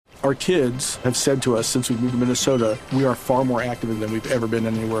Our kids have said to us since we moved to Minnesota, we are far more active than we've ever been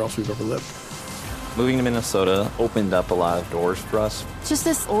anywhere else we've ever lived. Moving to Minnesota opened up a lot of doors for us. Just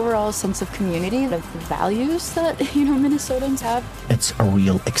this overall sense of community, of the values that, Minnesotans have. It's a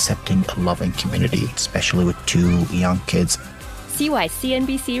real accepting, loving community, especially with 2 young kids. See why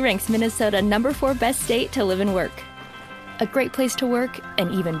CNBC ranks Minnesota number 4 best state to live and work. A great place to work,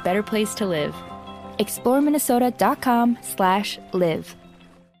 an even better place to live. ExploreMinnesota.com/live.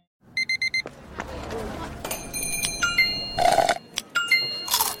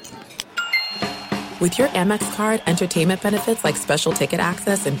 With your Amex card, entertainment benefits like special ticket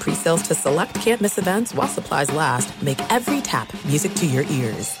access and pre-sales to select can't-miss events while supplies last make every tap music to your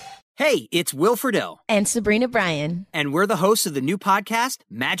ears. Hey, it's Will Friedle. And Sabrina Bryan. And we're the hosts of the new podcast,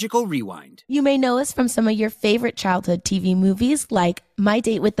 Magical Rewind. You may know us from some of your favorite childhood TV movies like My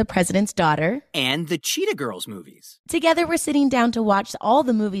Date with the President's Daughter. And the Cheetah Girls movies. Together, we're sitting down to watch all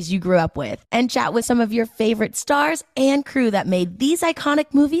the movies you grew up with and chat with some of your favorite stars and crew that made these iconic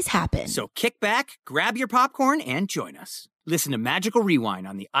movies happen. So kick back, grab your popcorn, and join us. Listen to Magical Rewind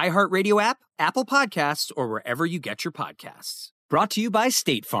on the iHeartRadio app, Apple Podcasts, or wherever you get your podcasts. Brought to you by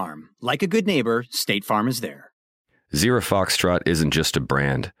State Farm. Like a good neighbor, State Farm is there. Zero Foxtrot isn't just a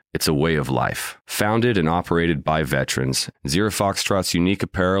brand, it's a way of life. Founded and operated by veterans, Zero Foxtrot's unique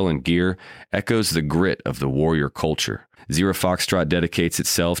apparel and gear echoes the grit of the warrior culture. Zero Foxtrot dedicates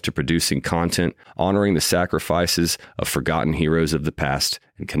itself to producing content, honoring the sacrifices of forgotten heroes of the past,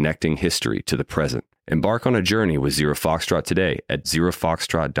 and connecting history to the present. Embark on a journey with Zero Foxtrot today at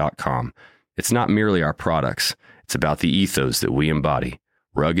zerofoxtrot.com. It's not merely our products. It's about the ethos that we embody.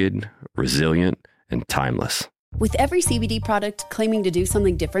 Rugged, resilient, and timeless. With every CBD product claiming to do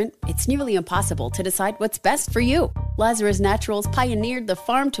something different, it's nearly impossible to decide what's best for you. Lazarus Naturals pioneered the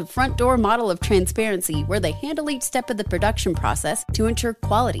farm-to-front-door model of transparency, where they handle each step of the production process to ensure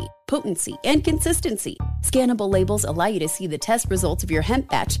quality, potency, and consistency. Scannable labels allow you to see the test results of your hemp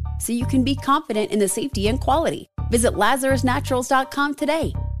batch, so you can be confident in the safety and quality. Visit LazarusNaturals.com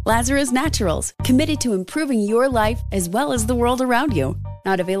today. Lazarus Naturals, committed to improving your life as well as the world around you.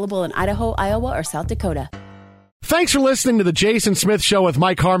 Not available in Idaho, Iowa, or South Dakota. Thanks for listening to the Jason Smith Show with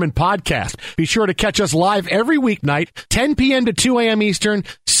Mike Harmon podcast. Be sure to catch us live every weeknight, 10 p.m. to 2 a.m. Eastern,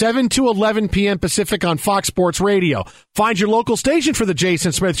 7 to 11 p.m. Pacific on Fox Sports Radio. Find your local station for the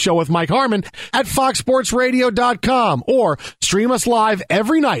Jason Smith Show with Mike Harmon at foxsportsradio.com or stream us live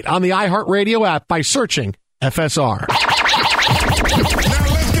every night on the iHeartRadio app by searching FSR.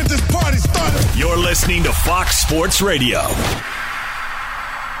 You're listening to Fox Sports Radio.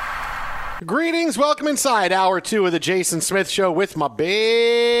 Greetings, welcome inside Hour 2 of the Jason Smith Show with my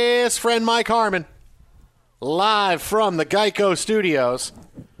best friend Mike Harmon, live from the Geico Studios.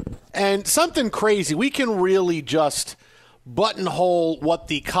 And something crazy, we can really just buttonhole what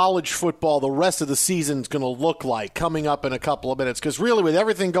the college football, the rest of the season is going to look like coming up in a couple of minutes. Because really, with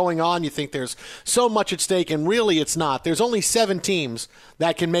everything going on, you think there's so much at stake, and really it's not. There's only 7 teams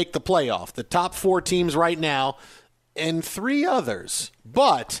that can make the playoff. The top 4 teams right now and 3 others.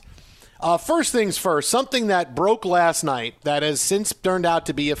 But first things first, something that broke last night that has since turned out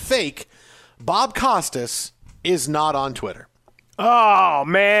to be a fake. Bob Costas is not on Twitter. Oh,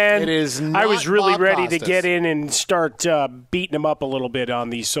 man. It is not. I was really Bob ready Costas to get in and start beating him up a little bit on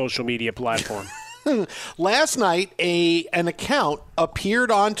the social media platform. Last night, an account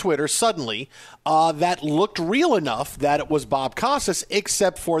appeared on Twitter suddenly that looked real enough that it was Bob Costas,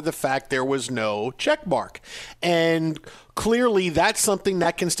 except for the fact there was no check mark. And clearly that's something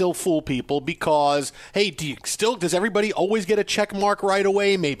that can still fool people because, hey, does everybody always get a check mark right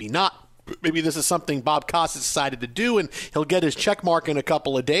away? Maybe not. Maybe this is something Bob Costas decided to do, and he'll get his check mark in a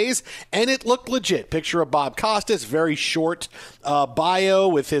couple of days. And it looked legit. Picture of Bob Costas, very short bio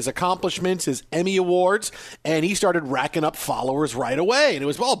with his accomplishments, his Emmy Awards, and he started racking up followers right away. And it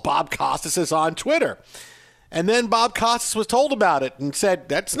was, well, Bob Costas is on Twitter. And then Bob Costas was told about it and said,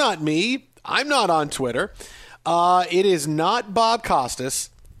 that's not me. I'm not on Twitter. It is not Bob Costas.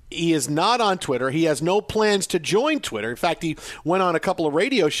 He is not on Twitter. He has no plans to join Twitter. In fact, he went on a couple of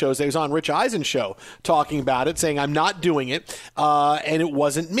radio shows. He was on Rich Eisen's show talking about it, saying, I'm not doing it, and it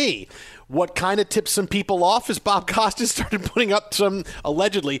wasn't me. What kind of tipped some people off is Bob Costas started putting up some,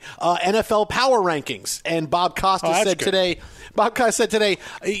 allegedly, NFL power rankings. And Bob Costas said today,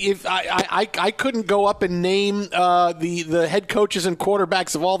 if I couldn't go up and name the head coaches and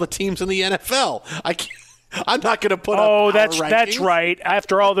quarterbacks of all the teams in the NFL. I'm not going to put up power rankings. That's right.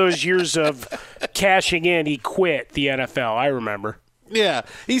 After all those years of cashing in, he quit the NFL. I remember. Yeah.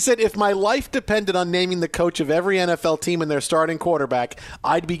 He said, if my life depended on naming the coach of every NFL team and their starting quarterback,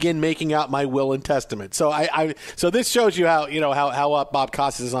 I'd begin making out my will and testament. So so this shows you how up Bob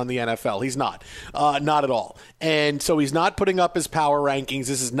Costas is on the NFL. He's not. Not at all. And so he's not putting up his power rankings.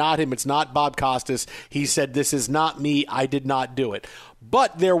 This is not him. It's not Bob Costas. He said, this is not me. I did not do it.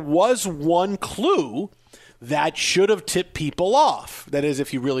 But there was one clue that should have tipped people off. That is,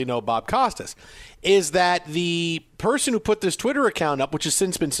 if you really know Bob Costas, is that the person who put this Twitter account up, which has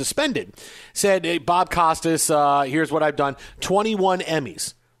since been suspended, said, hey, Bob Costas, here's what I've done, 21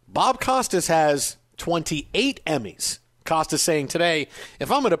 Emmys. Bob Costas has 28 Emmys. Costas saying today,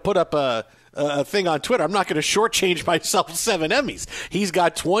 if I'm going to put up a thing on Twitter, I'm not going to shortchange myself 7 Emmys. He's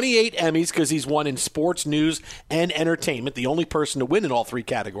got 28 Emmys because he's won in sports, news, and entertainment, the only person to win in all 3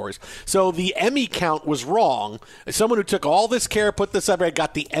 categories. So the Emmy count was wrong. Someone who took all this care, put this up,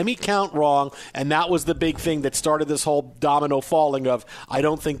 got the Emmy count wrong, and that was the big thing that started this whole domino falling of, I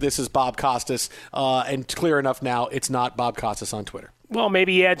don't think this is Bob Costas, and clear enough now, it's not Bob Costas on Twitter. Well,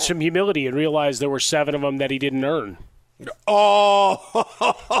 maybe he had some humility and realized there were 7 of them that he didn't earn. Oh,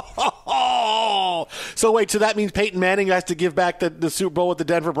 so wait, so that means Peyton Manning has to give back the Super Bowl with the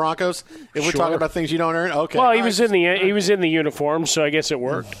Denver Broncos? If we're talking about things you don't earn, okay. Well, he was in the uniform, so I guess it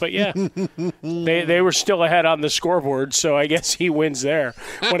worked. But yeah, they were still ahead on the scoreboard, so I guess he wins there.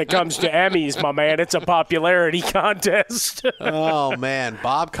 When it comes to Emmys, my man, it's a popularity contest. Oh man,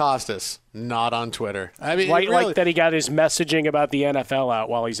 Bob Costas not on Twitter. I mean, like that he got his messaging about the NFL out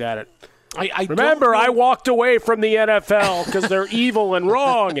while he's at it. I walked away from the NFL because they're evil and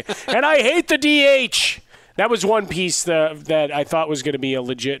wrong, and I hate the DH. That was one piece that I thought was going to be a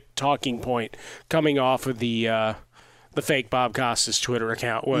legit talking point coming off of the fake Bob Costas Twitter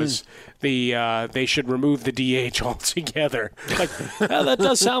account was they should remove the DH altogether. Like, that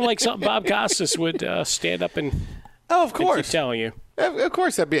does sound like something Bob Costas would stand up and of course keep telling you. Of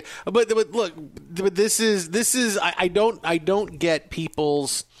course that'd be. But look, this is I don't get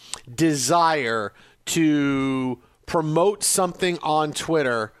people's desire to promote something on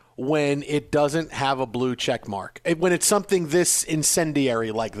Twitter when it doesn't have a blue check mark. When it's something this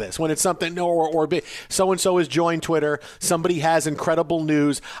incendiary like this, when it's something or so-and-so has joined Twitter, somebody has incredible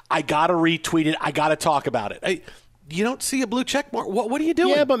news, I got to retweet it, I got to talk about it. You don't see a blue check mark. What are you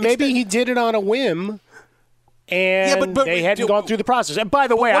doing? Yeah, but maybe he did it on a whim. And but they hadn't gone through the process. And by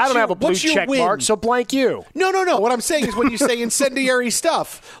the way, I don't have a blue check mark, so blank you. No. What I'm saying is when you say incendiary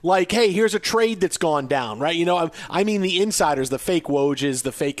stuff, like, hey, here's a trade that's gone down, right? You know, I mean the insiders, the fake Wojs,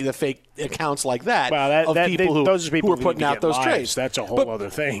 the fake accounts like that. Well, those are people who are putting out those trades. That's a whole other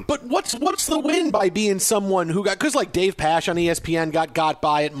thing. But what's the win by being someone who got, because like Dave Pash on ESPN got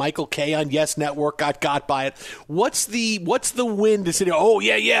by it, Michael Kay on Yes Network got by it. What's the win to say, oh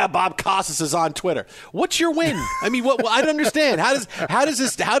yeah, Bob Costas is on Twitter? What's your win? I mean, I don't understand. How does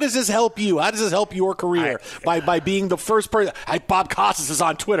this help you? How does this help your career by being the first person? Bob Costas is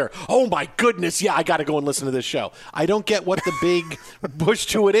on Twitter. Oh my goodness, yeah, I got to go and listen to this show. I don't get what the big push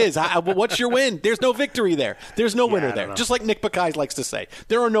to it is. What's your win? There's no victory there. There's no winner there. Just like Nick Bakay likes to say,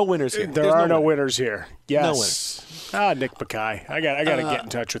 there are no winners here. There are no winners here. Yes. No winners. Nick Bakay. I got to get in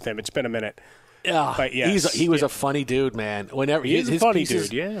touch with him. It's been a minute. Yeah, but yes, he was a funny dude, man. Whenever he's a funny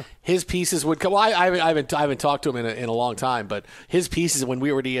dude, yeah. His pieces would come. Well, I haven't talked to him in a long time, but his pieces when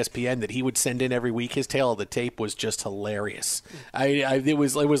we were at ESPN that he would send in every week, his tale of the tape was just hilarious. It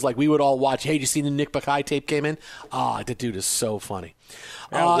was like we would all watch. Hey, did you see the Nick Bakay tape came in? The dude is so funny.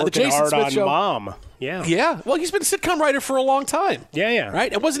 The Jason hard Smith on show, Mom. Yeah. Well, he's been a sitcom writer for a long time. Yeah.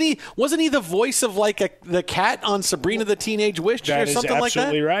 Right? And wasn't he the voice of like the cat on Sabrina the Teenage Witch or something like that? That's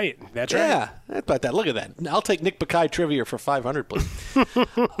absolutely right. That's right. Yeah. How about that? Look at that. I'll take Nick Bakay trivia for $500, please.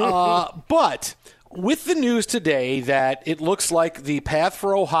 But with the news today that it looks like the path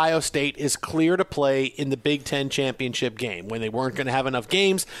for Ohio State is clear to play in the Big Ten championship game. When they weren't going to have enough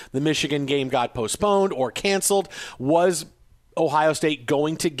games, the Michigan game got postponed or canceled. Was Ohio State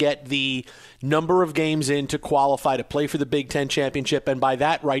going to get the number of games in to qualify to play for the Big Ten championship and by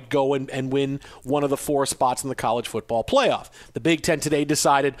that right go and win one of the 4 spots in the college football playoff? The Big Ten today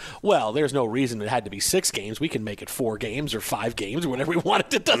decided, well, there's no reason it had to be 6 games. We can make it 4 games or 5 games or whatever we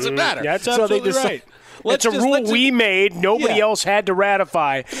want. It doesn't matter. That's absolutely right. It's a rule we made. Nobody else had to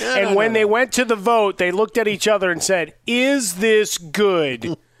ratify. And when they went to the vote, they looked at each other and said, is this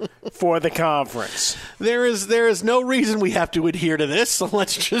good for the conference? There is no reason we have to adhere to this, so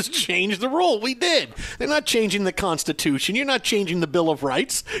let's just change the rule. We did. They're not changing the Constitution. You're not changing the Bill of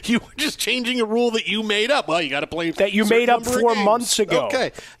Rights. You were just changing a rule that you made up. Well, you got to play that you made up 4 months ago.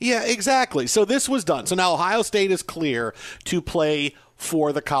 Okay. Yeah, exactly. So this was done. So now Ohio State is clear to play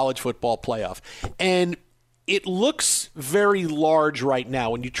for the college football playoff. And it looks very large right now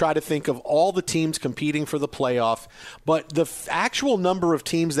when you try to think of all the teams competing for the playoff, but the actual number of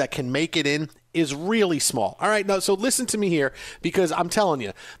teams that can make it in is really small. All right, now, so listen to me here, because I'm telling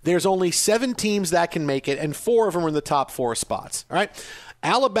you, there's only 7 teams that can make it, and 4 of them are in the top 4 spots. All right,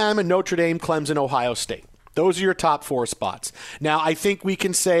 Alabama, Notre Dame, Clemson, Ohio State. Those are your top 4 spots. Now, I think we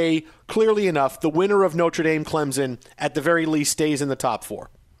can say clearly enough, the winner of Notre Dame, Clemson, at the very least stays in the top 4.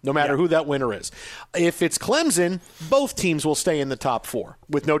 No matter who that winner is. If it's Clemson, both teams will stay in the top 4,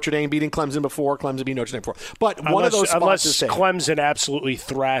 with Notre Dame beating Clemson before, Clemson beating Notre Dame before. But one of those spots is safe. Unless Clemson absolutely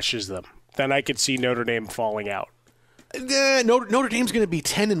thrashes them, then I could see Notre Dame falling out. Notre Dame's going to be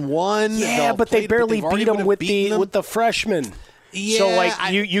 10-1. Yeah, but they barely beat them with the freshmen. Yeah,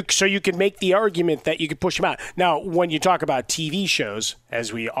 so you can make the argument that you could push them out. Now, when you talk about TV shows,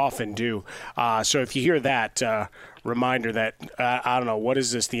 as we often do, so if you hear that reminder that, I don't know, what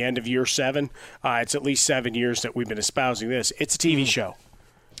is this, the end of year 7? It's at least 7 years that we've been espousing this. It's a TV show.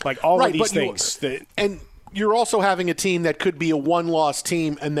 Like all of these things. And you're also having a team that could be a one-loss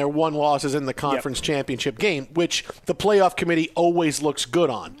team, and their one loss is in the conference championship game, which the playoff committee always looks good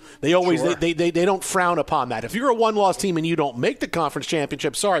on. They always they don't frown upon that. If you're a one-loss team and you don't make the conference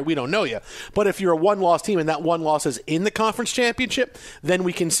championship, sorry, we don't know you. But if you're a one-loss team and that one loss is in the conference championship, then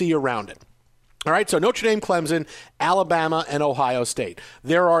we can see around it. All right, so Notre Dame, Clemson, Alabama, and Ohio State.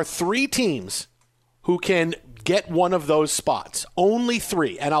 There are 3 teams who can get one of those spots. Only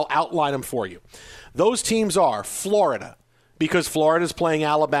 3, and I'll outline them for you. Those teams are Florida, because Florida's playing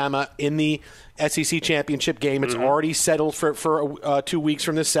Alabama in the SEC championship game. It's already settled for 2 weeks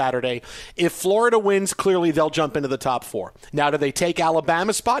from this Saturday. If Florida wins, clearly they'll jump into the top 4. Now, do they take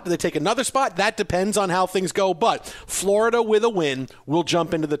Alabama's spot? Do they take another spot? That depends on how things go. But Florida with a win will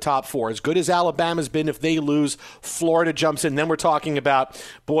jump into the top 4. As good as Alabama's been, if they lose, Florida jumps in. Then we're talking about,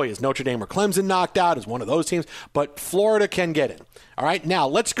 boy, is Notre Dame or Clemson knocked out? Is one of those teams? But Florida can get in. All right, now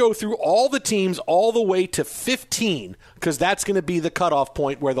let's go through all the teams all the way to 15, because that's going to be the cutoff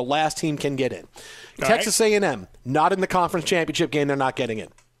point where the last team can get in. Texas A&M, not in the conference championship game, they're not getting in.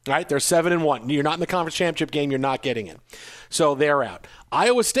 All right, they're 7-1. You're not in the conference championship game, you're not getting in. So they're out.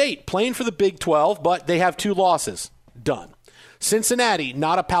 Iowa State, playing for the Big 12, but they have 2 losses. Done. Cincinnati,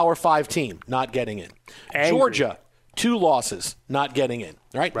 not a Power 5 team, not getting in. Georgia, 2 losses, not getting in.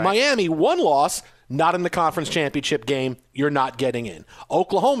 All right, Miami, 1 loss, not in the conference championship game, you're not getting in.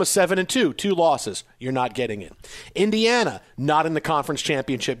 Oklahoma, 7-2, 2 losses, you're not getting in. Indiana, not in the conference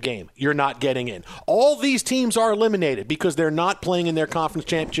championship game, you're not getting in. All these teams are eliminated because they're not playing in their conference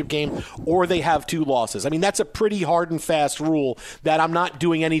championship game or they have 2 losses. I mean, that's a pretty hard and fast rule that I'm not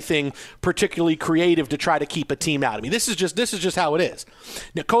doing anything particularly creative to try to keep a team out. I mean, this is just how it is.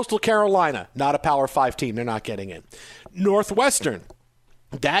 Now, Coastal Carolina, not a Power 5 team, they're not getting in. Northwestern,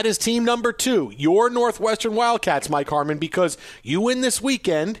 that is team number 2, your Northwestern Wildcats, Mike Harmon, because you win this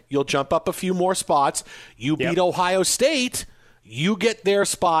weekend, you'll jump up a few more spots. You beat Ohio State, you get their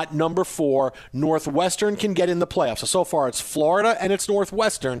spot, number 4. Northwestern can get in the playoffs. So far it's Florida and it's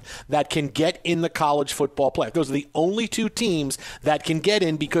Northwestern that can get in the college football playoff. Those are the only 2 teams that can get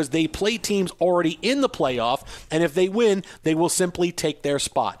in because they play teams already in the playoff, and if they win, they will simply take their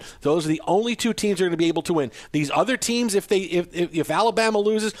spot. Those are the only 2 teams that are going to be able to win. These other teams, if Alabama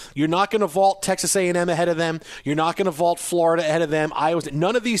loses, you're not going to vault Texas A&M ahead of them. You're not going to vault Florida ahead of them.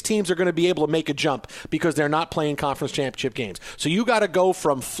 None of these teams are going to be able to make a jump because they're not playing conference championship games. So you got to go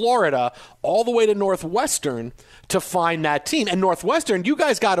from Florida all the way to Northwestern to find that team. And Northwestern, you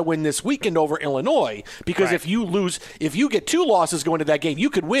guys got to win this weekend over Illinois because if you lose, if you get 2 losses going to that game, you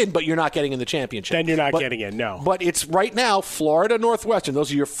could win, but you're not getting in the championship. Then you're not getting in, no. But it's right now Florida, Northwestern.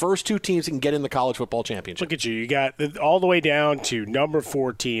 Those are your first 2 teams that can get in the college football championship. Look at you. You got all the way down to number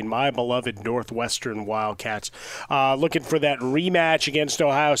 14, my beloved Northwestern Wildcats, looking for that rematch against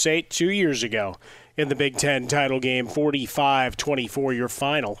Ohio State 2 years ago in the Big Ten title game, 45-24, your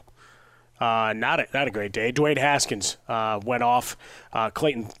final. Not a great day. Dwayne Haskins went off.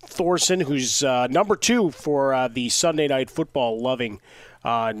 Clayton Thorson, who's number 2 for the Sunday Night Football-loving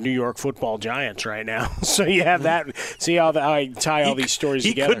New York Football Giants right now. So you have that. See how I tie all these stories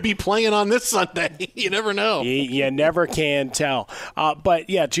together. He could be playing on this Sunday. You never know. You never can tell. But,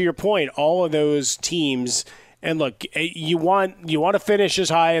 yeah, to your point, all of those teams – and look, you want to finish as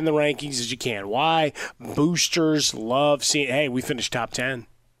high in the rankings as you can. Why? Boosters love seeing, hey, we finished top 10,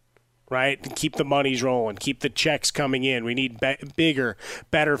 right? Keep the monies rolling. Keep the checks coming in. We need bigger,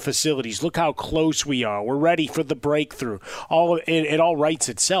 better facilities. Look how close we are. We're ready for the breakthrough. It all writes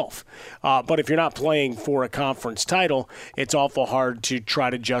itself. But if you're not playing for a conference title, it's awful hard to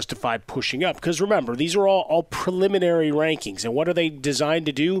try to justify pushing up. Because remember, these are all preliminary rankings. And what are they designed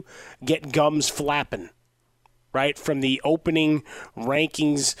to do? Get gums flapping. right, from the opening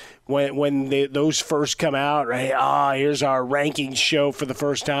rankings when those first come out, right? Here's our rankings show for the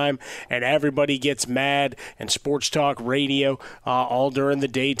first time, and everybody gets mad, and sports talk radio all during the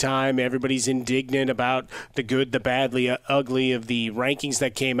daytime. Everybody's indignant about the good, the bad, the ugly of the rankings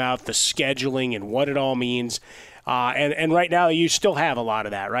that came out, the scheduling, and what it all means. And right now you still have a lot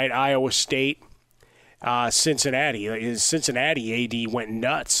of that, right? Iowa State, Cincinnati. AD went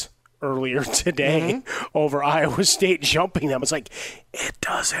nuts earlier today over Iowa State jumping them. It's like, it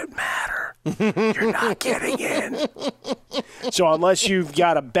doesn't matter. You're not getting in. So unless you've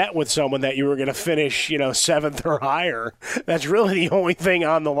got a bet with someone that you were going to finish, 7th or higher, that's really the only thing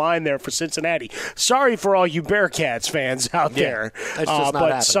on the line there for Cincinnati. Sorry for all you Bearcats fans out there. That's just not but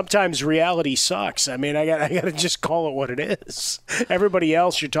happening. Sometimes reality sucks. I mean, I got to just call it what it is. Everybody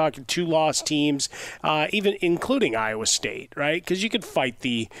else, you're talking 2 lost teams, even including Iowa State, right? Because you could fight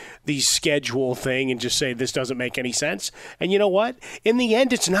the schedule thing and just say this doesn't make any sense. And you know what? In the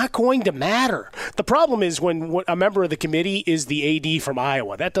end, it's not going to matter. The problem is when a member of the committee is the AD from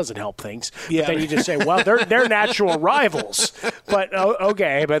Iowa. That doesn't help things. Yeah. But then you just say, well, they're natural rivals. But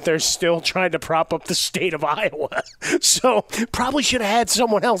okay, but they're still trying to prop up the state of Iowa. So probably should have had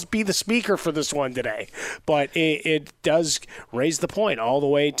someone else be the speaker for this one today. But it does raise the point all the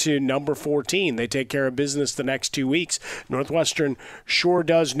way to number 14. They take care of business the next 2 weeks. Northwestern sure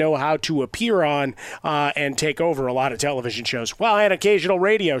does know how to appear on and take over a lot of television shows. Well, and occasional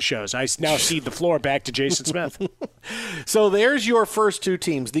radio shows. I now cede the floor back to Jason Smith. So there's your first 2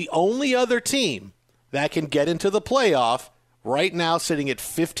 teams. The only other team that can get into the playoff right now sitting at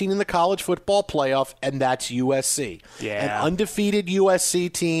 15 in the college football playoff, and that's USC. Yeah. An undefeated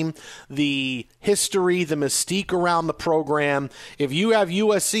USC team, the history, the mystique around the program. If you have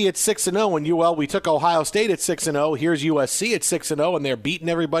USC at 6-0 and we took Ohio State at 6-0, here's USC at 6-0 and they're beating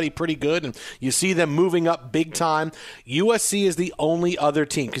everybody pretty good and you see them moving up big time. USC is the only other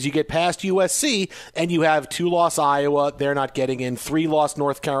team because you get past USC and you have 2-loss Iowa, they're not getting in, 3-loss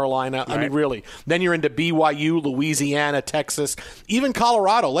North Carolina. Right. I mean, really. Then you're into BYU, Louisiana, Texas, even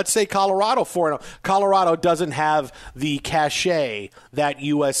Colorado. Let's say Colorado 4-0. Colorado doesn't have the cachet that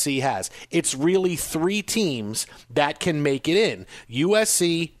USC has. It's really 3 teams that can make it in.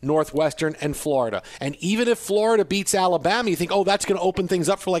 USC, Northwestern, and Florida. And even if Florida beats Alabama, you think, that's going to open things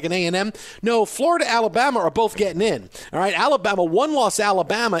up for like an A&M. No, Florida, Alabama are both getting in. All right, Alabama, 1-loss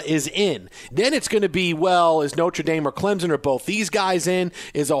Alabama is in. Then it's going to be, is Notre Dame or Clemson, or both these guys in?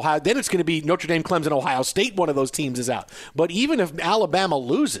 Is Ohio? Then it's going to be Notre Dame, Clemson, Ohio State. One of those teams is out. But even if Alabama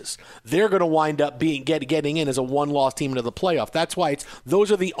loses, they're going to wind up getting in as a 1-loss team into the playoff. That's why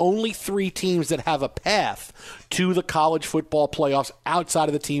those are the only 3 teams that have a path to the college football playoffs outside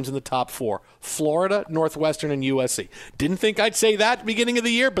of the teams in the top 4. Florida, Northwestern, and USC. Didn't think I'd say that at the beginning of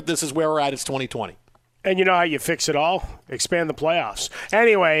the year, but this is where we're at. It's 2020. And you know how you fix it all? Expand the playoffs.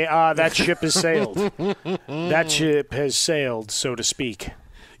 Anyway, that ship has sailed. That ship has sailed, so to speak.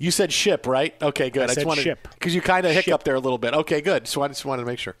 You said ship, right? Okay, good. I said ship. Because you kind of hiccuped there a little bit. Okay, good. So I just wanted to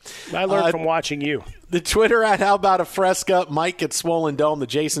make sure. I learned from watching you. The Twitter at How About a Fresca, Mike at Swollen Dome, the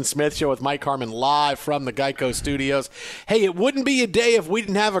Jason Smith Show with Mike Harmon live from the Geico Studios. Hey, it wouldn't be a day if we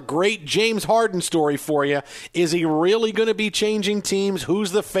didn't have a great James Harden story for you. Is he really going to be changing teams?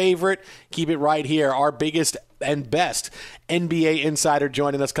 Who's the favorite? Keep it right here. Our biggest and best NBA insider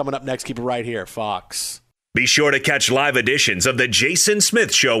joining us coming up next. Keep it right here, Fox. Be sure to catch live editions of The Jason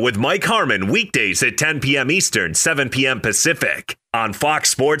Smith Show with Mike Harmon weekdays at 10 p.m. Eastern, 7 p.m. Pacific on Fox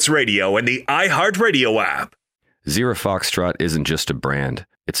Sports Radio and the iHeartRadio app. Zero Foxtrot isn't just a brand,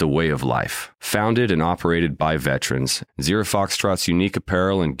 it's a way of life. Founded and operated by veterans, Zero Foxtrot's unique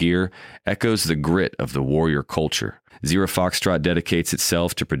apparel and gear echoes the grit of the warrior culture. Zero Foxtrot dedicates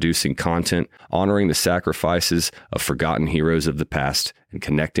itself to producing content, honoring the sacrifices of forgotten heroes of the past, and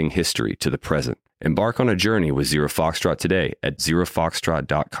connecting history to the present. Embark on a journey with Zero Foxtrot today at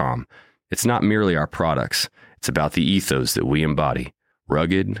zerofoxtrot.com. It's not merely our products, it's about the ethos that we embody.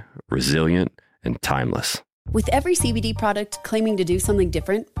 Rugged, resilient, and timeless. With every CBD product claiming to do something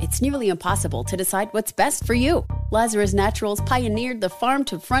different, it's nearly impossible to decide what's best for you. Lazarus Naturals pioneered the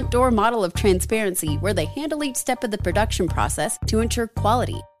farm-to-front-door model of transparency where they handle each step of the production process to ensure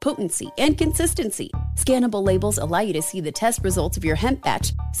quality, potency, and consistency. Scannable labels allow you to see the test results of your hemp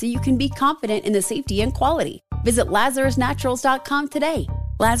batch so you can be confident in the safety and quality. Visit LazarusNaturals.com today.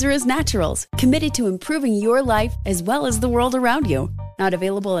 Lazarus Naturals, committed to improving your life as well as the world around you. Not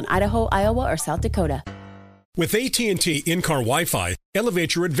available in Idaho, Iowa, or South Dakota. With AT&T in-car Wi-Fi,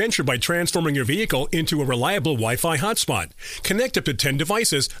 elevate your adventure by transforming your vehicle into a reliable Wi-Fi hotspot. Connect up to 10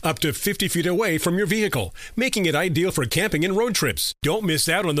 devices up to 50 feet away from your vehicle, making it ideal for camping and road trips. Don't miss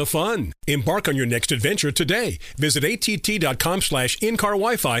out on the fun. Embark on your next adventure today. Visit att.com/in-car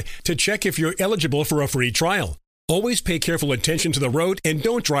Wi-Fi to check if you're eligible for a free trial. Always pay careful attention to the road and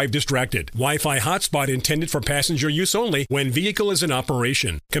don't drive distracted. Wi-Fi hotspot intended for passenger use only when vehicle is in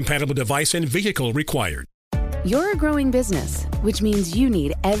operation. Compatible device and vehicle required. You're a growing business, which means you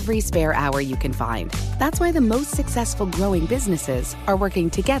need every spare hour you can find. That's why the most successful growing businesses are working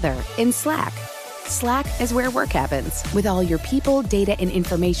together in Slack. Slack is where work happens, with all your people, data, and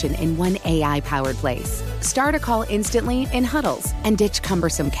information in one AI-powered place. Start a call instantly in huddles and ditch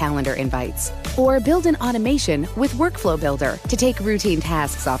cumbersome calendar invites. Or build an automation with Workflow Builder to take routine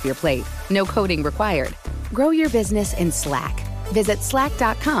tasks off your plate. No coding required. Grow your business in Slack. Visit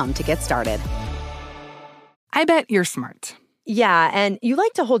slack.com to get started. I bet you're smart. Yeah, and you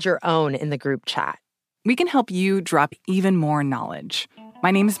like to hold your own in the group chat. We can help you drop even more knowledge. My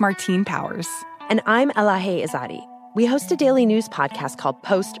name is Martine Powers. And I'm Elahe Izadi. We host a daily news podcast called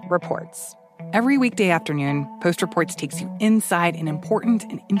Post Reports. Every weekday afternoon, Post Reports takes you inside an important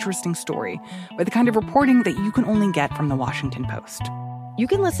and interesting story with the kind of reporting that you can only get from the Washington Post. You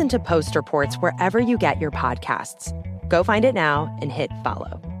can listen to Post Reports wherever you get your podcasts. Go find it now and hit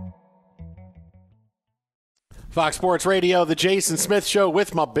follow. Fox Sports Radio, the Jason Smith Show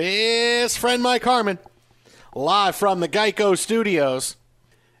with my best friend Mike Harmon, live from the Geico Studios.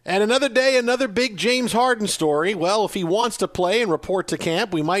 And another day, another big James Harden story. Well, if he wants to play and report to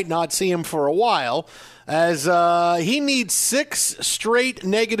camp, we might not see him for a while, as he needs 6 straight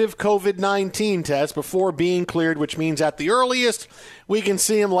negative COVID-19 tests before being cleared, which means at the earliest, we can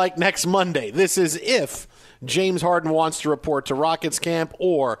see him like next Monday. This is if James Harden wants to report to Rockets camp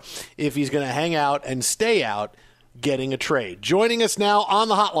or if he's going to hang out and stay out getting a trade. Joining us now on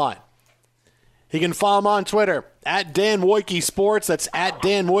the hotline. You can follow him on Twitter, at Dan Woike Sports. That's at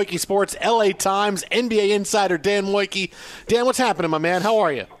Dan Woike Sports, LA Times, NBA insider Dan Woike. Dan, what's happening, my man? How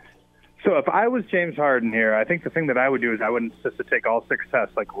are you? So if I was James Harden here, I think the thing that I would do is I would insist to take all 6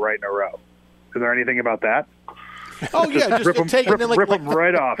 tests like right in a row. Is there anything about that? Oh, yeah, just take them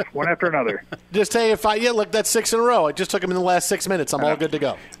right off, one after another. Just take look, that's 6 in a row. I just took them in the last 6 minutes. I'm all good to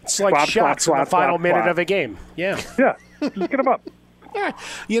go. It's like shots in the final minute of a game. Yeah. Yeah, just get them up. Yeah.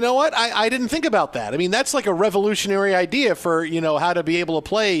 You know what? I didn't think about that. I mean, that's like a revolutionary idea for, how to be able to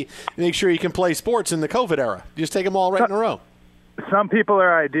play, make sure you can play sports in the COVID era. Just take them all right in a row. Some people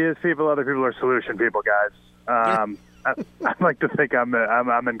are ideas people, other people are solution people, guys. I like to think I'm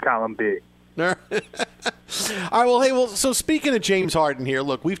in column B. All right, so speaking of James Harden here,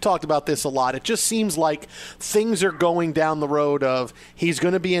 look, we've talked about this a lot. It just seems like things are going down the road of he's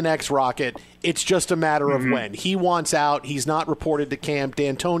going to be an ex-Rocket. It's just a matter of when. He wants out. He's not reported to camp.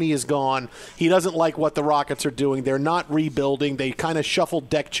 D'Antoni is gone. He doesn't like what the Rockets are doing. They're not rebuilding. They kind of shuffled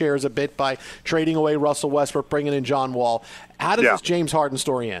deck chairs a bit by trading away Russell Westbrook, bringing in John Wall. How does this James Harden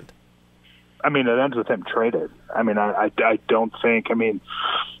story end? I mean, it ends with him traded. I mean, I don't think –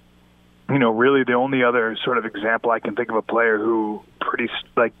 really the only other sort of example I can think of a player who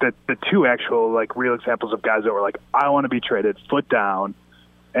the 2 actual like real examples of guys that were like, I want to be traded, foot down,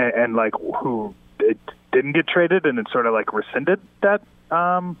 and like who it didn't get traded and it sort of like rescinded that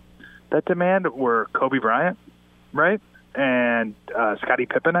demand were Kobe Bryant, right? And Scottie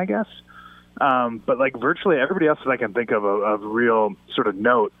Pippen, I guess. But like virtually everybody else that I can think of real sort of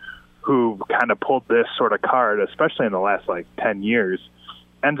note who kind of pulled this sort of card, especially in the last like 10 years,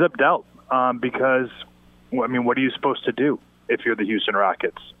 ends up dealt. Because, what are you supposed to do if you're the Houston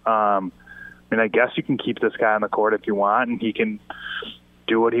Rockets? I guess you can keep this guy on the court if you want, and he can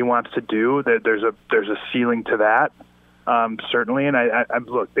do what he wants to do. There's a ceiling to that, certainly. And I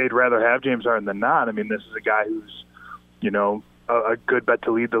look, they'd rather have James Harden than not. I mean, this is a guy who's, a good bet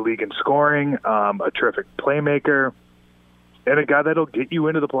to lead the league in scoring, a terrific playmaker, and a guy that'll get you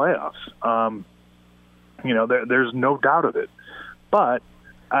into the playoffs. There's no doubt of it. But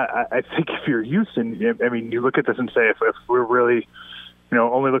I think if you're Houston, you look at this and say, if we're really,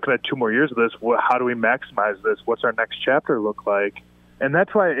 only looking at 2 more years of this, how do we maximize this? What's our next chapter look like? And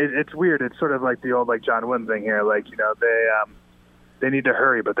that's why it's weird. It's sort of like the old like John Wooden thing here. Like, they need to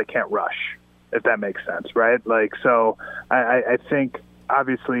hurry, but they can't rush, if that makes sense, right? Like, so I think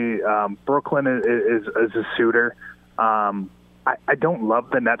obviously Brooklyn is a suitor. I don't love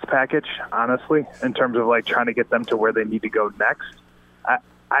the Nets package, honestly, in terms of like trying to get them to where they need to go next.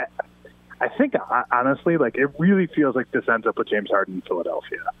 I think, honestly, like it really feels like this ends up with James Harden in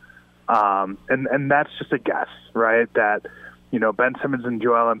Philadelphia. And that's just a guess, right? That, Ben Simmons and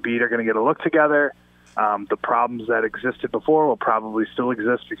Joel Embiid are going to get a look together. The problems that existed before will probably still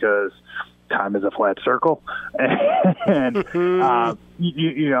exist because time is a flat circle, and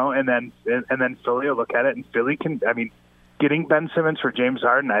you know, and then Philly will look at it, and Philly can. I mean, getting Ben Simmons for James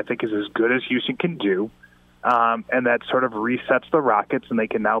Harden, I think, is as good as Houston can do, and that sort of resets the Rockets, and they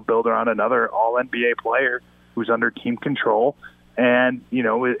can now build around another All-NBA player who's under team control, and you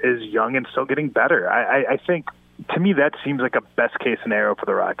know, is young and still getting better. I think, to me, that seems like a best case scenario for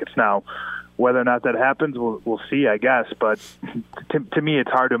the Rockets. Now, whether or not that happens, we'll see, I guess. But to me, it's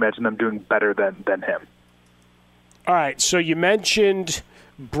hard to imagine them doing better than him. All right, so you mentioned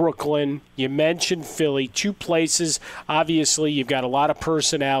Brooklyn, you mentioned Philly, two places. Obviously, you've got a lot of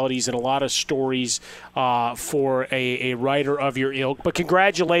personalities and a lot of stories for a writer of your ilk. But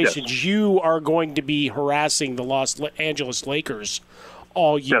congratulations, yes. You are going to be harassing the Los Angeles Lakers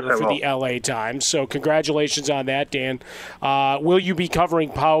all year for the LA Times. So congratulations on that, Dan. Will you be covering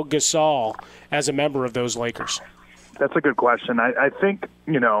Pau Gasol as a member of those Lakers? That's a good question. I think,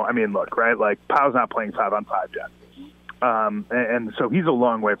 you know, I mean, look, right, like Pau's not playing 5-on-5 yet. And so he's a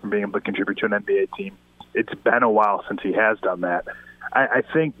long way from being able to contribute to an NBA team. It's been a while since he has done that. I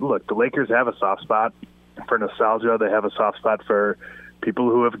think, look, the Lakers have a soft spot for nostalgia. They have a soft spot for people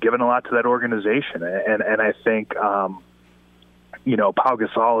who have given a lot to that organization. And I think, you know, Pau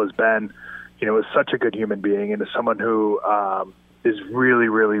Gasol has been, you know, is such a good human being and is someone who is really,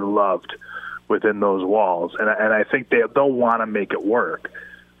 really loved within those walls. And I think they'll want to make it work.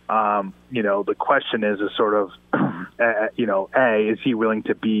 You know, the question is sort of, you know, is he willing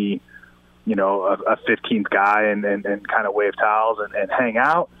to be, you know, a 15th guy and kind of wave towels and hang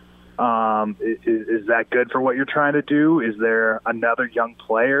out? Is that good for what you're trying to do? Is there another young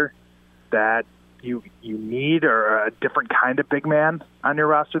player that you need, or a different kind of big man on your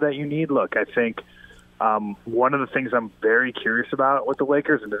roster that you need? Look, I think one of the things I'm very curious about with the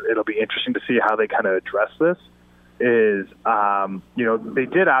Lakers, and it'll be interesting to see how they kind of address this, is, you know, they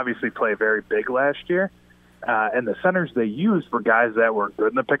did obviously play very big last year, and the centers they used were guys that were good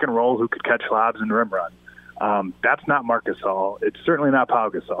in the pick and roll who could catch lobs and rim run. That's not Marc Gasol. It's certainly not Pau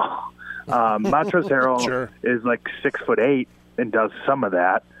Gasol. Montrezl Harrell Sure. is like 6'8" and does some of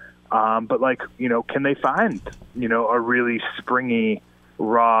that. But, like, you know, can they find, you know, a really springy,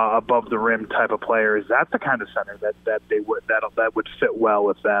 raw, above the rim type of player? Is that the kind of center that would fit well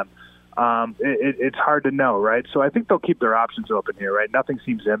with them? It's hard to know, right? So I think they'll keep their options open here, right? Nothing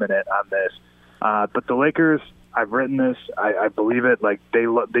seems imminent on this. But the Lakers, I've written this, I believe it. Like, they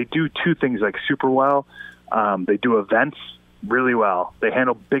do two things like super well. They do events really well. They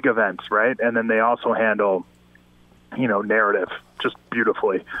handle big events, right? And then they also handle, you know, narrative just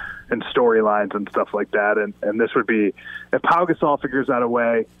beautifully, and storylines and stuff like that. And this would be, if Pau Gasol figures out a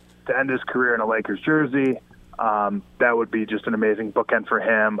way to end his career in a Lakers jersey, that would be just an amazing bookend for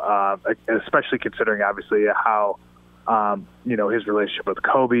him, especially considering obviously how, you know, his relationship with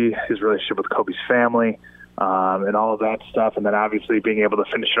Kobe, his relationship with Kobe's family, and all of that stuff. And then obviously being able to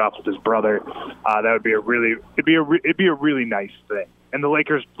finish it off with his brother, that would be it'd be a really nice thing. And the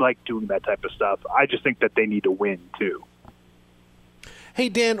Lakers like doing that type of stuff. I just think that they need to win too. Hey,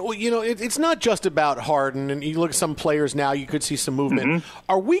 Dan, you know, it's not just about Harden, and you look at some players now, you could see some movement. Mm-hmm.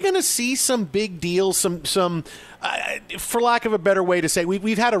 Are we going to see some big deals, some for lack of a better way to say,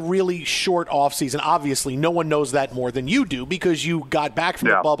 we've had a really short offseason. Obviously, no one knows that more than you do because you got back from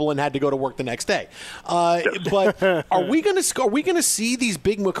the bubble and had to go to work the next day. But are we going to see these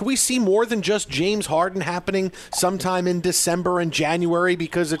big moves? Can we see more than just James Harden happening sometime in December and January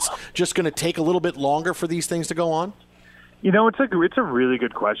because it's just going to take a little bit longer for these things to go on? You know, it's a really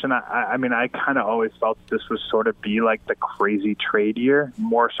good question. I mean, I kind of always felt this would sort of be like the crazy trade year,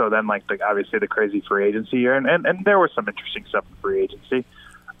 more so than like obviously the crazy free agency year. And there was some interesting stuff in free agency.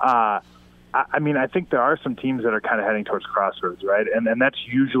 I mean, I think there are some teams that are kind of heading towards crossroads, right? And that's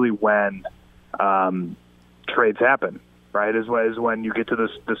usually when trades happen, right? Is when you get to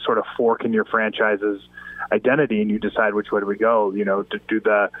this sort of fork in your franchise's identity and you decide which way do we go. You know, do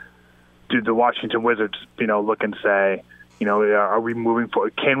the Washington Wizards, you know, look and say, you know, are we moving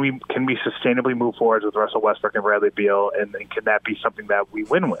forward? Can we sustainably move forward with Russell Westbrook and Bradley Beal, and can that be something that we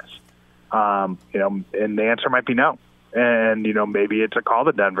win with? You know, and the answer might be no. And you know, maybe it's a call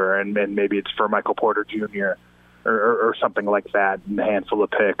to Denver, and maybe it's for Michael Porter Jr. or something like that, and a handful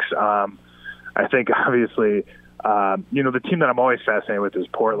of picks. I think obviously, you know, the team that I'm always fascinated with is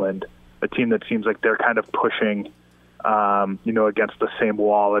Portland, a team that seems like they're kind of pushing, you know, against the same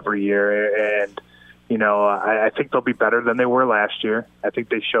wall every year. And, you know, I think they'll be better than they were last year. I think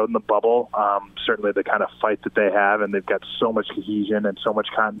they showed in the bubble, certainly the kind of fight that they have, and they've got so much cohesion and so much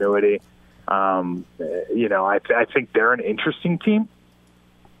continuity. You know, I think they're an interesting team.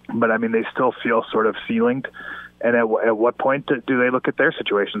 But I mean, they still feel sort of ceilinged. And at what point do they look at their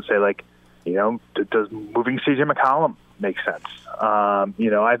situation and say, like, you know, does moving C.J. McCollum make sense?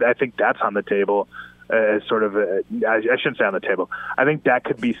 You know, I think that's on the table as sort of I shouldn't say on the table. I think that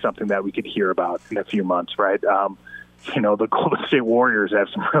could be something that we could hear about in a few months, right? You know, the Golden State Warriors have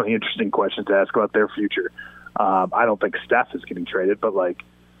some really interesting questions to ask about their future. I don't think Steph is getting traded, but, like,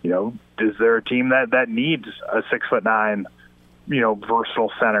 you know, is there a team that needs a 6'9", you know,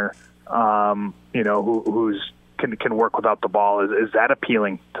 versatile center, you know, who's can work without the ball? Is that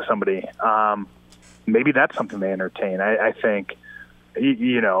appealing to somebody? Maybe that's something they entertain. I think,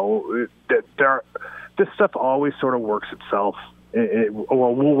 you know, that this stuff always sort of works itself.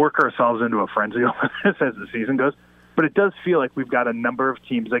 Well, we'll work ourselves into a frenzy over this as the season goes. But it does feel like we've got a number of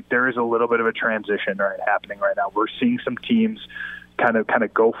teams, like there is a little bit of a transition happening right now. We're seeing some teams kind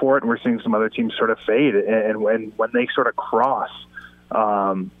of go for it, and we're seeing some other teams sort of fade. And when they sort of cross,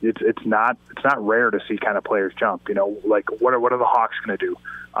 it's not rare to see kind of players jump. You know, like what are the Hawks going to do?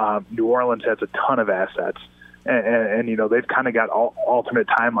 New Orleans has a ton of assets, and you know, they've kind of got alternate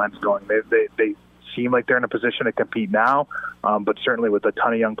timelines going. They seem like they're in a position to compete now, but certainly with a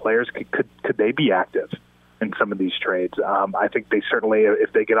ton of young players, could they be active in some of these trades? I think they certainly,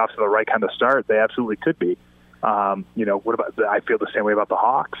 if they get off to the right kind of start, they absolutely could be. You know, what about? I feel the same way about the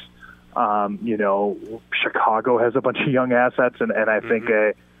Hawks. You know, Chicago has a bunch of young assets, and I think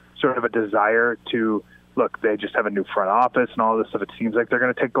a sort of a desire to look. They just have a new front office and all this stuff. It seems like they're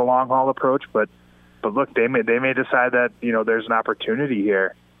going to take the long haul approach, but look, they may decide that, you know, there's an opportunity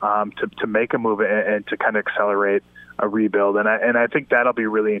here to make a move and to kind of accelerate a rebuild, and I think that'll be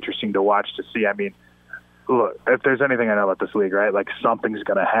really interesting to watch to see. I mean, look, if there's anything I know about this league, right, like something's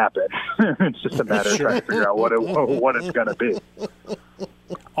going to happen. It's just a matter of trying to figure out what it's going to be.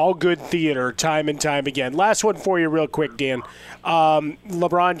 All good theater, time and time again. Last one for you real quick, Dan.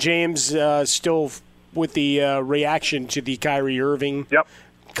 LeBron James still with the reaction to the Kyrie Irving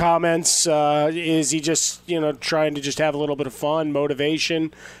comments. Is he just, you know, trying to just have a little bit of fun,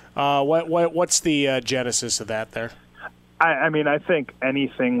 motivation? What's the genesis of that there? I mean, I think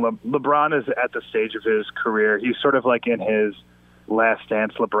anything. LeBron is at the stage of his career. He's sort of like in his Last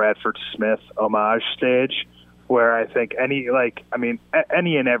Dance, LeBradford Smith homage stage, where I think any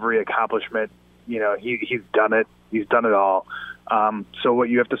and every accomplishment, you know, he's done it. He's done it all. So what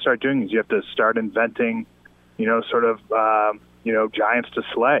you have to start doing is you have to start inventing, you know, sort of, you know, giants to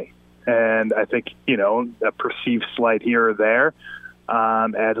slay. And I think, you know, a perceived slight here or there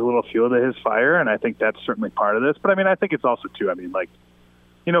adds a little fuel to his fire, and I think that's certainly part of this. But, I mean, I think it's also, too, I mean, like,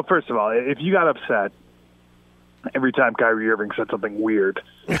 you know, first of all, if you got upset every time Kyrie Irving said something weird,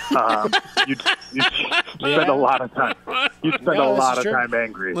 you'd spend a lot of time. You'd spend a lot of time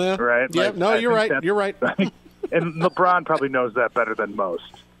angry, right? Yeah, like, no, you're right. You're right. And LeBron probably knows that better than most,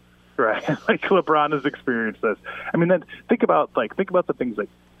 right? Like, LeBron has experienced this. I mean, then think about the things like,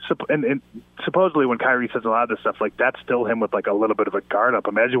 and supposedly when Kyrie says a lot of this stuff, like, that's still him with like a little bit of a guard up.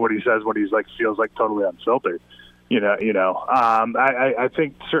 Imagine what he says when he's like feels like totally unfiltered. I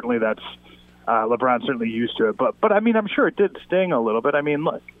think certainly that's LeBron's certainly used to it, but I mean, I'm sure it did sting a little bit. I mean,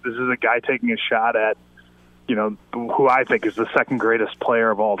 look, this is a guy taking a shot at, you know, who I think is the second greatest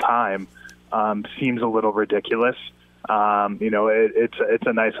player of all time. Seems a little ridiculous. You know, it's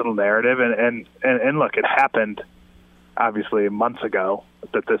a nice little narrative, and look, it happened obviously months ago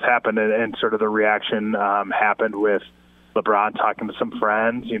that this happened, and sort of the reaction happened with LeBron talking to some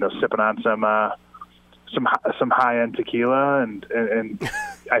friends, you know, sipping on some high-end tequila, and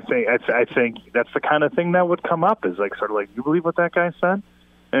I think that's the kind of thing that would come up, is like sort of like, you believe what that guy said,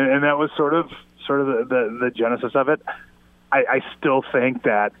 and that was sort of the genesis of it. I still think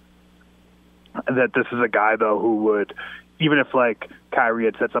that this is a guy though who would, even if like Kyrie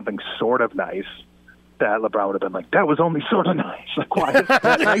had said something sort of nice, that LeBron would have been like, that was only sort of nice. Like, why is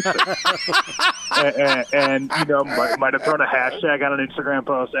that nicer? and you know, might have thrown a hashtag on an Instagram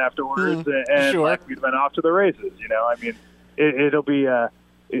post afterwards, and sure, like, we'd been off to the races. You know, I mean, it'll be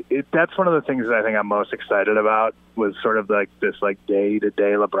that's one of the things that I think I'm most excited about, was sort of like this like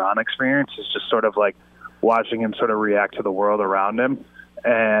day-to-day LeBron experience, is just sort of like watching him sort of react to the world around him.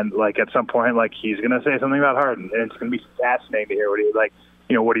 And like at some point, like, he's going to say something about Harden, and it's going to be fascinating to hear what he, like,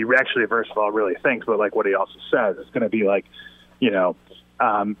 you know, what he actually, first of all, really thinks, but like what he also says. It's going to be like, you know,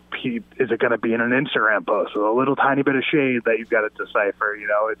 is it going to be in an Instagram post with a little tiny bit of shade that you've got to decipher? You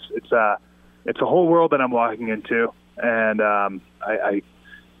know, it's a whole world that I'm walking into, and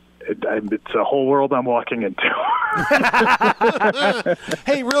it's a whole world I'm walking into.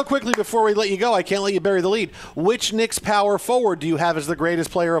 Hey, real quickly before we let you go, I can't let you bury the lead. Which Knicks power forward do you have as the greatest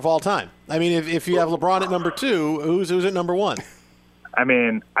player of all time? I mean, if you have LeBron at number 2, who's at number 1? I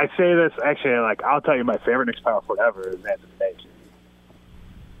mean, I say this actually. Like, I'll tell you, my favorite Knicks power forward ever is Anthony Mason.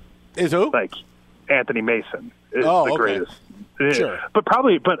 Is who? Like Anthony Mason is the greatest. Sure. But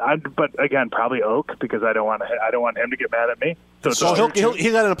again, probably Oak, because I don't want him to get mad at me. So he'll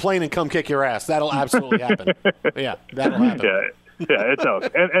get in a plane and come kick your ass. That'll absolutely happen. Yeah, that'll happen. Yeah, it's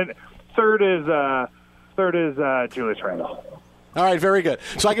Oak. And third is Julius Randle. All right, very good.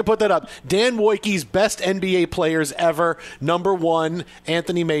 So I can put that up. Dan Wojcicki's best NBA players ever. Number 1,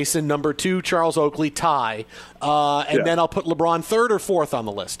 Anthony Mason. Number 2, Charles Oakley, tie. Then I'll put LeBron third or fourth on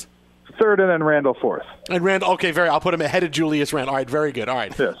the list. Third, and then Randall fourth. And Randall, okay, I'll put him ahead of Julius Randle. All right, very good. All right,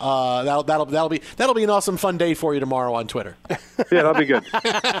 yes. That'll be an awesome fun day for you tomorrow on Twitter. Yeah, that'll be good.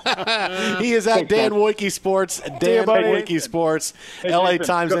 He is at Dan Wojcicki Sports. Dan Wojcicki Sports, hey, LA Jason,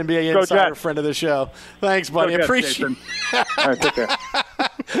 Times NBA Insider, friend of the show. Thanks, buddy. Appreciate it. All right, take care.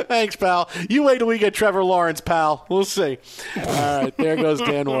 Thanks, pal. You wait till we get Trevor Lawrence, pal. We'll see. All right, there goes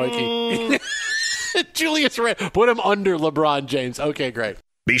Dan Wojcicki. Julius Randle, put him under LeBron James. Okay, great.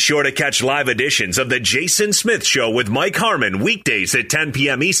 Be sure to catch live editions of The Jason Smith Show with Mike Harmon weekdays at 10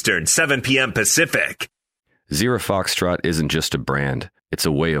 p.m. Eastern, 7 p.m. Pacific. Zero Foxtrot isn't just a brand, it's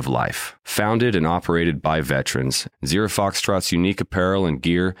a way of life. Founded and operated by veterans, Zero Foxtrot's unique apparel and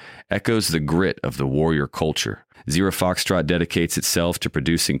gear echoes the grit of the warrior culture. Zero Foxtrot dedicates itself to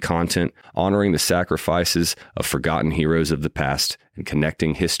producing content, honoring the sacrifices of forgotten heroes of the past, and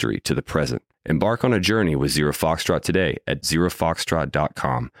connecting history to the present. Embark on a journey with Zero Foxtrot today at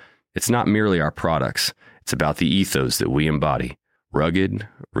zerofoxtrot.com. It's not merely our products, it's about the ethos that we embody. Rugged,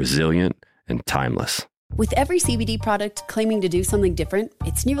 resilient, and timeless. With every CBD product claiming to do something different,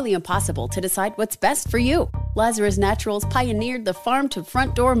 it's nearly impossible to decide what's best for you. Lazarus Naturals pioneered the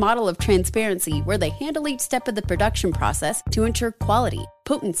farm-to-front-door model of transparency, where they handle each step of the production process to ensure quality,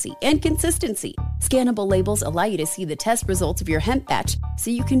 potency, and consistency. Scannable labels allow you to see the test results of your hemp batch, so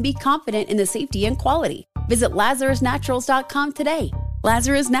you can be confident in the safety and quality. Visit LazarusNaturals.com today.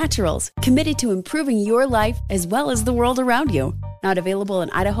 Lazarus Naturals, committed to improving your life as well as the world around you. Not available in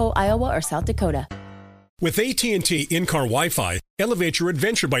Idaho, Iowa, or South Dakota. With AT&T in-car Wi-Fi, elevate your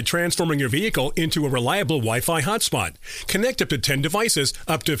adventure by transforming your vehicle into a reliable Wi-Fi hotspot. Connect up to 10 devices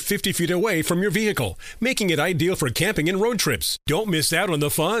up to 50 feet away from your vehicle, making it ideal for camping and road trips. Don't miss out on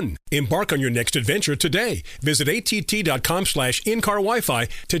the fun. Embark on your next adventure today. Visit att.com/in-car Wi-Fi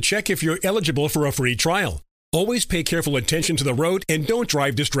to check if you're eligible for a free trial. Always pay careful attention to the road and don't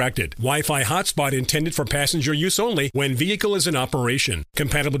drive distracted. Wi-Fi hotspot intended for passenger use only when vehicle is in operation.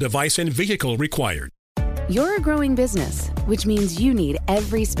 Compatible device and vehicle required. You're a growing business, which means you need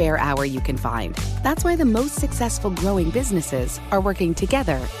every spare hour you can find. That's why the most successful growing businesses are working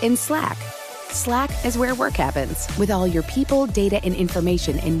together in Slack. Slack is where work happens, with all your people, data, and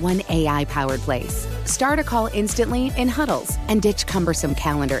information in one AI-powered place. Start a call instantly in huddles and ditch cumbersome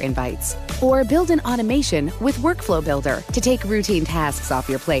calendar invites. Or build an automation with Workflow Builder to take routine tasks off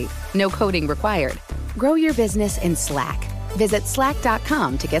your plate. No coding required. Grow your business in Slack. Visit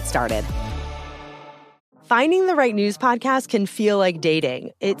slack.com to get started. Finding the right news podcast can feel like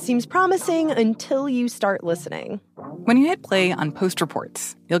dating. It seems promising until you start listening. When you hit play on Post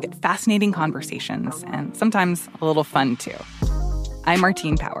Reports, you'll get fascinating conversations and sometimes a little fun, too. I'm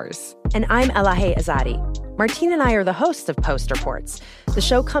Martine Powers. And I'm Elahe Azadi. Martine and I are the hosts of Post Reports. The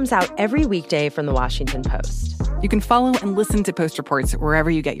show comes out every weekday from the Washington Post. You can follow and listen to Post Reports wherever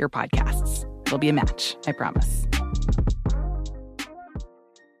you get your podcasts. It'll be a match, I promise.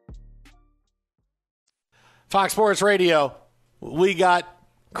 Fox Sports Radio, we got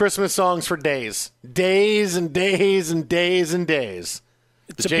Christmas songs for days. Days and days and days and days.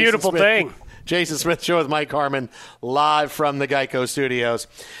 It's a beautiful thing. Jason Smith Show with Mike Harmon, live from the Geico Studios.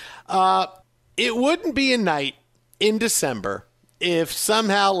 It wouldn't be a night in December if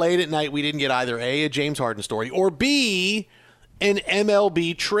somehow late at night we didn't get either A, James Harden story, or B, an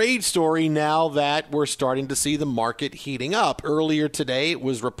MLB trade story now that we're starting to see the market heating up. Earlier today, it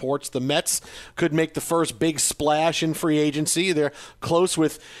was reports the Mets could make the first big splash in free agency. They're close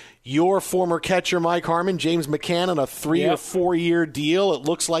with your former catcher, Mike Harmon, James McCann, on a 3 or 4 year deal. It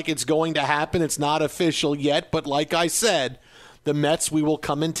looks like it's going to happen. It's not official yet, but like I said, the Mets, we will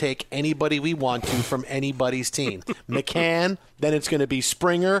come and take anybody we want to from anybody's team. McCann, then it's going to be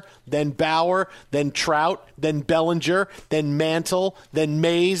Springer, then Bauer, then Trout, then Bellinger, then Mantle, then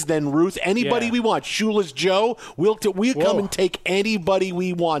Mays, then Ruth. Anybody we want. Shoeless Joe, we'll come and take anybody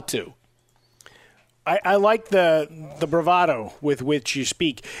we want to. I like the bravado with which you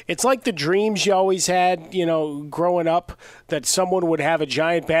speak. It's like the dreams you always had, growing up, that someone would have a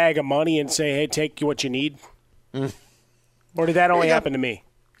giant bag of money and say, hey, take what you need. Or did that only happen to me?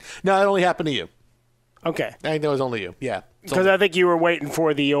 No, that only happened to you. Okay. I think that was only you. Yeah. Because I think you were waiting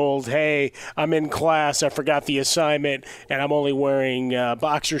for the old, hey, I'm in class, I forgot the assignment, and I'm only wearing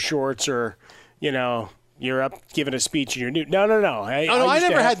boxer shorts, or, you're up giving a speech and you're new. No. I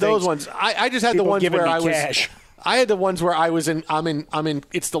never had those ones. I just had the ones where I was. Cash. I had the ones where I was in. I'm in.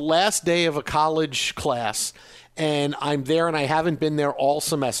 It's the last day of a college class, and I'm there, and I haven't been there all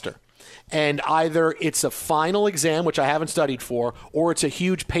semester. And either it's a final exam, which I haven't studied for, or it's a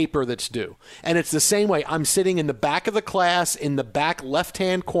huge paper that's due. And it's the same way. I'm sitting in the back of the class, in the back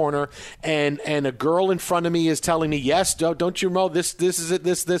left-hand corner, and a girl in front of me is telling me, yes, don't you know, this is it,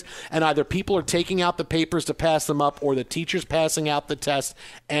 this. And either people are taking out the papers to pass them up, or the teacher's passing out the test,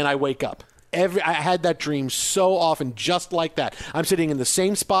 and I wake up. I had that dream so often, just like that. I'm sitting in the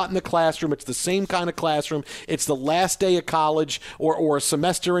same spot in the classroom. It's the same kind of classroom. It's the last day of college or a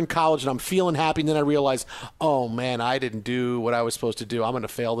semester in college, and I'm feeling happy. And then I realize, oh, man, I didn't do what I was supposed to do. I'm going to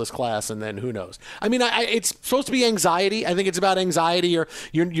fail this class, and then who knows? I mean, it's supposed to be anxiety. I think it's about anxiety, or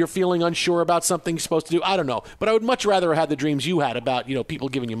you're feeling unsure about something you're supposed to do. I don't know. But I would much rather have had the dreams you had about, people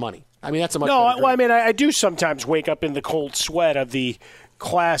giving you money. I mean, that's a much better dream. Well, I mean, I do sometimes wake up in the cold sweat of the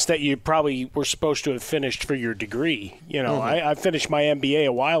class that you probably were supposed to have finished for your degree. I finished my MBA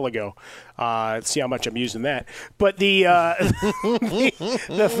a while ago. See how much I'm using that. But the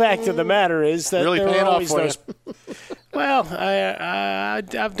the fact of the matter is that really there paying are always off for those. Well,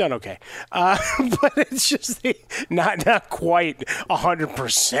 I've done okay, but it's just not quite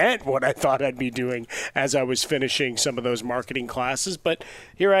 100% what I thought I'd be doing as I was finishing some of those marketing classes. But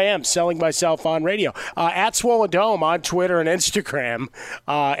here I am selling myself on radio at Swollen Dome on Twitter and Instagram,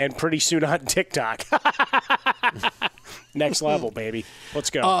 and pretty soon on TikTok. Next level, baby. Let's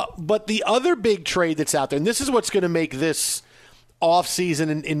go. But the other big trade that's out there, and this is what's going to make this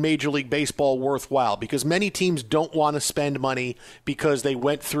offseason in Major League Baseball worthwhile, because many teams don't want to spend money because they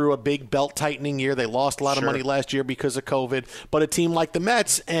went through a big belt-tightening year. They lost a lot of money last year because of COVID. But a team like the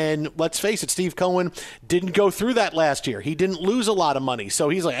Mets, and let's face it, Steve Cohen didn't go through that last year. He didn't lose a lot of money. So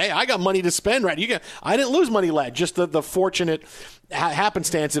he's like, hey, I got money to spend, right? I didn't lose money last. Just the fortunate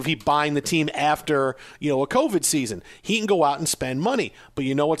happenstance of he buying the team after a COVID season. He can go out and spend money. But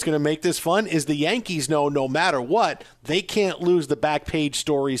you know what's going to make this fun is the Yankees know no matter what, they can't lose the back page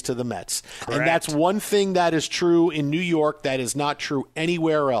stories to the Mets. Correct. And that's one thing that is true in New York that is not true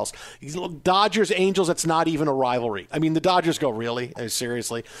anywhere else. Dodgers, Angels, that's not even a rivalry. I mean, the Dodgers go, really?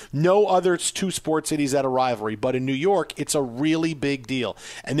 Seriously? No other two sports cities at a rivalry. But in New York, it's a really big deal.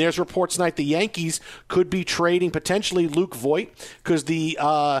 And there's reports tonight the Yankees could be trading potentially Luke Voit, because the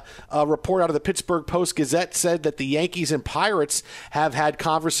report out of the Pittsburgh Post-Gazette said that the Yankees and Pirates have had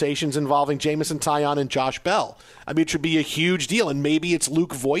conversations involving Jameson Taillon and Josh Bell. I mean, it should be a huge deal, and maybe it's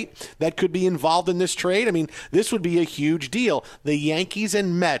Luke Voit that could be involved in this trade. I mean, this would be a huge deal. The Yankees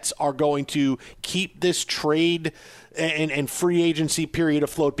and Mets are going to keep this trade and free agency period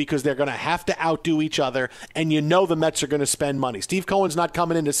afloat because they're going to have to outdo each other, and the Mets are going to spend money. Steve Cohen's not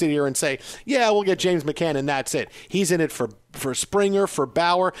coming in to sit here and say, yeah, we'll get James McCann and that's it. He's in it for Springer, for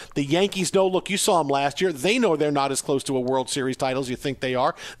Bauer. The Yankees know, look, you saw them last year. They know they're not as close to a World Series title as you think they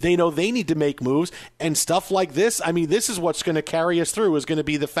are. They know they need to make moves, and stuff like this. I mean, this is what's going to carry us through, is going to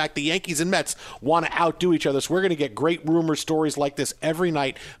be the fact the Yankees and Mets want to outdo each other. So we're going to get great rumor stories like this every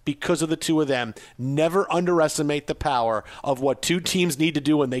night because of the two of them. Never underestimate the power of what two teams need to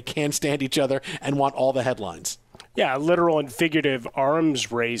do when they can't stand each other and want all the headlines. Yeah, literal and figurative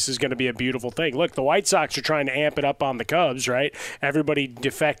arms race is going to be a beautiful thing. Look, the White Sox are trying to amp it up on the Cubs, right? Everybody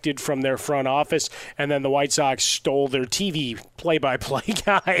defected from their front office, and then the White Sox stole their TV play-by-play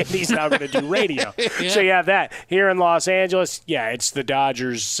guy, and he's now going to do radio. Yeah. So you have that. Here in Los Angeles, yeah, it's the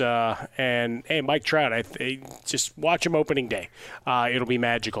Dodgers, and, hey, Mike Trout, just watch him opening day. It'll be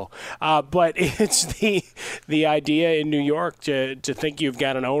magical. But it's the idea in New York to think you've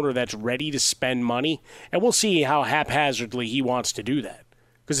got an owner that's ready to spend money, and we'll see how haphazardly he wants to do that.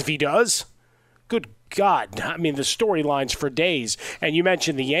 Because if he does, good God, I mean, the storylines for days. And you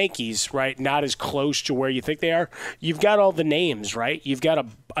mentioned the Yankees, right? Not as close to where you think they are. You've got all the names, right? You've got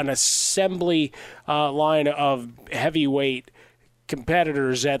an assembly line of heavyweight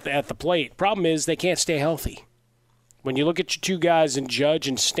competitors at the plate. Problem is they can't stay healthy. When you look at your two guys in Judge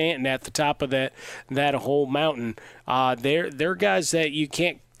and Stanton at the top of that whole mountain, they're guys that you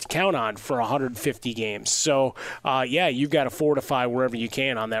can't count on for 150 games. So, you've got to fortify wherever you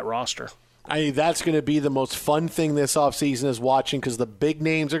can on that roster. That's going to be the most fun thing this offseason is watching, because the big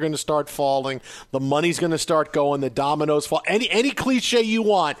names are going to start falling. The money's going to start going. The dominoes fall. Any cliche you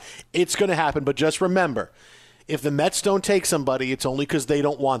want, it's going to happen. But just remember, if the Mets don't take somebody, it's only because they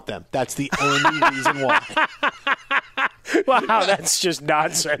don't want them. That's the only reason why. Wow, that's just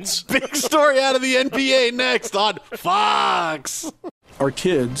nonsense. Big story out of the NBA next on Fox. Our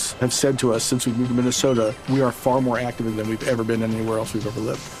kids have said to us since we moved to Minnesota, we are far more active than we've ever been anywhere else we've ever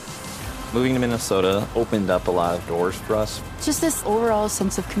lived. Moving to Minnesota opened up a lot of doors for us. Just this overall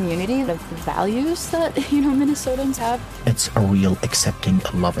sense of community, of values that, Minnesotans have. It's a real accepting,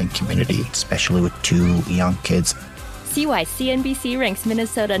 loving community, especially with 2 young kids. See why CNBC ranks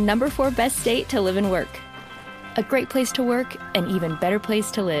Minnesota number 4 best state to live and work. A great place to work, an even better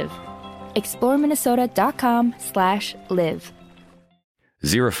place to live. ExploreMinnesota.com/live.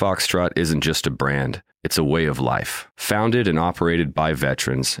 Zero Foxtrot isn't just a brand, it's a way of life. Founded and operated by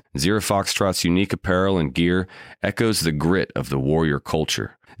veterans, Zero Foxtrot's unique apparel and gear echoes the grit of the warrior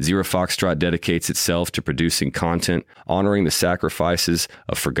culture. Zero Foxtrot dedicates itself to producing content, honoring the sacrifices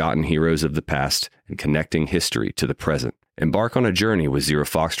of forgotten heroes of the past, and connecting history to the present. Embark on a journey with Zero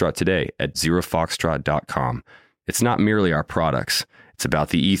Foxtrot today at zerofoxtrot.com. It's not merely our products, it's about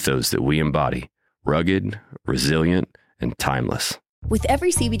the ethos that we embody. Rugged, resilient, and timeless. With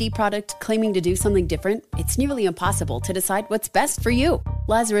every CBD product claiming to do something different, it's nearly impossible to decide what's best for you.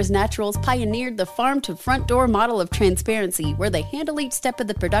 Lazarus Naturals pioneered the farm-to-front-door model of transparency, where they handle each step of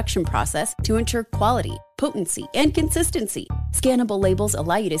the production process to ensure quality, potency, and consistency. Scannable labels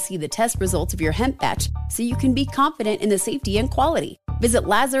allow you to see the test results of your hemp batch, so you can be confident in the safety and quality. Visit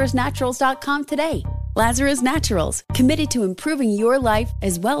LazarusNaturals.com today. Lazarus Naturals, committed to improving your life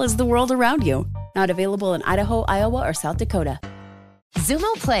as well as the world around you. Not available in Idaho, Iowa, or South Dakota.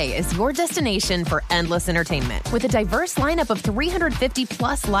 Xumo Play is your destination for endless entertainment. With a diverse lineup of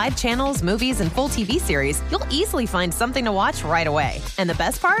 350-plus live channels, movies, and full TV series, you'll easily find something to watch right away. And the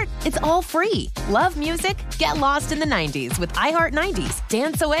best part? It's all free. Love music? Get lost in the 90s with iHeart 90s,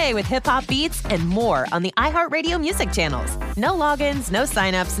 dance away with hip-hop beats, and more on the iHeartRadio music channels. No logins, no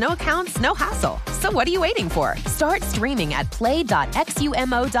signups, no accounts, no hassle. So what are you waiting for? Start streaming at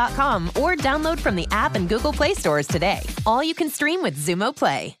play.xumo.com or download from the app and Google Play stores today. All you can stream with Xumo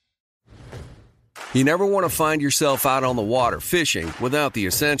Play. You never want to find yourself out on the water fishing without the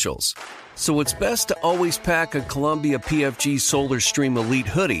essentials. So it's best to always pack a Columbia PFG Solar Stream Elite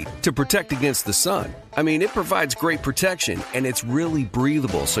hoodie to protect against the sun. I mean, it provides great protection and it's really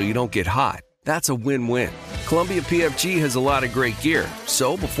breathable so you don't get hot. That's a win-win. Columbia PFG has a lot of great gear.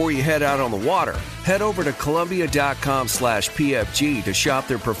 So before you head out on the water, head over to Columbia.com/PFG to shop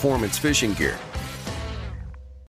their performance fishing gear.